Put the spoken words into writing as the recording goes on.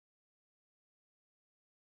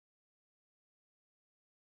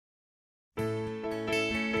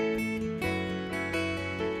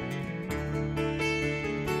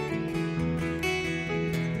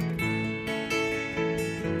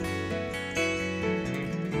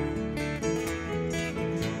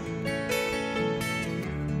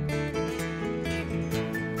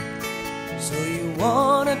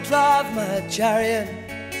drive my chariot.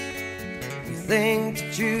 You think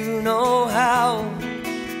that you know how.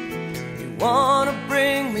 You wanna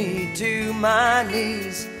bring me to my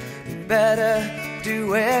knees. You better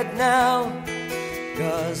do it now.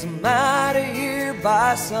 'Cause I'm out of here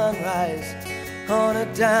by sunrise on a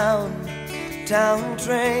downtown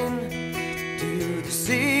train to the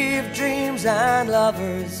sea of dreams and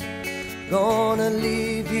lovers. Gonna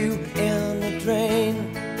leave you in the drain.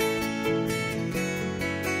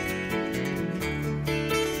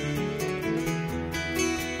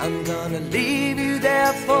 I'm gonna leave you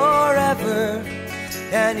there forever,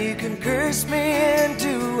 and you can curse me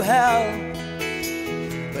into hell,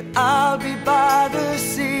 but I'll be by the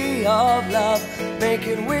sea of love,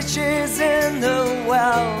 making wishes in the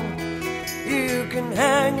well. You can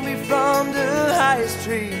hang me from the high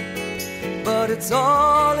street, but it's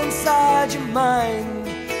all inside your mind.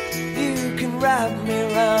 You can wrap me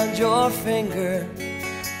around your finger,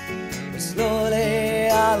 but slowly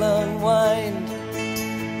I'll unwind.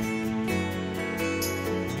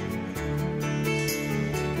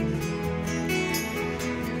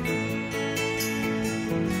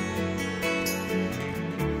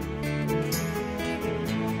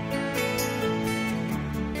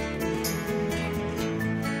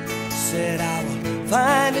 Said I will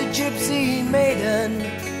find a gypsy maiden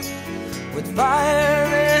with fire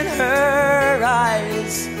in her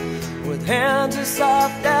eyes, with hands as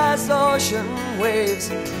soft as ocean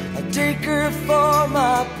waves. I'll take her for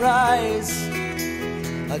my prize.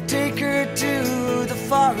 I'll take her to the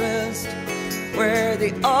forest where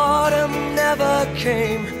the autumn never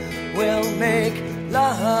came. We'll make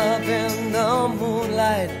love in the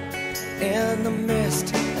moonlight, in the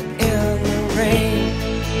mist and in the rain.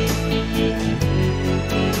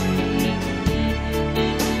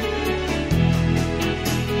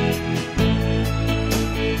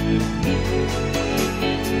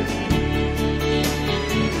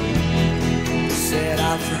 Said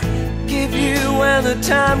I'll forgive you when the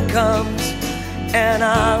time comes, and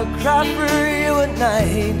I'll cry for you at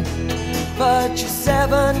night, but your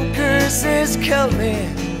 7 curses killed me,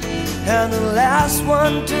 and the last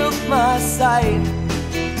one took my sight.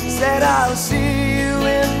 Said I'll see you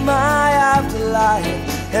in my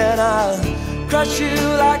afterlife, and I'll crush you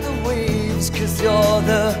like the waves, 'cause you're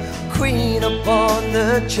the queen upon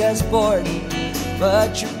the chessboard,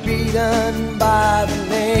 but you're beaten by the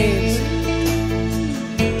knaves.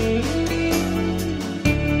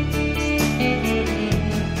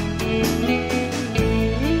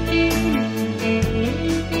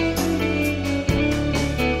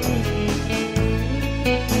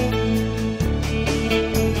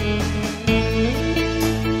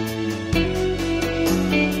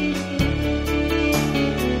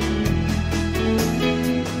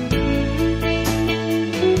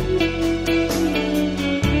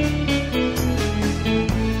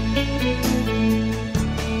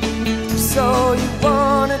 So you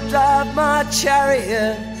wanna drive my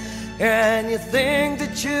chariot, and you think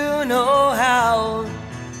that you know how.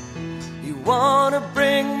 You wanna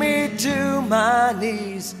bring me to my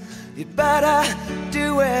knees. You better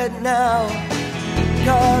do it now,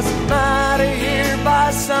 'cause I'm out of here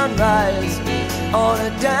by sunrise on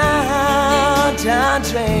a downtown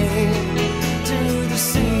train to the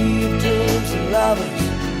sea of dreams and lovers.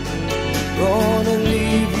 Gonna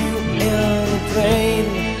leave you in the drain.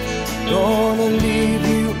 Gonna leave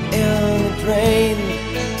you in the drain.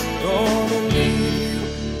 Gonna leave you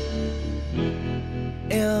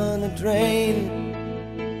in the drain.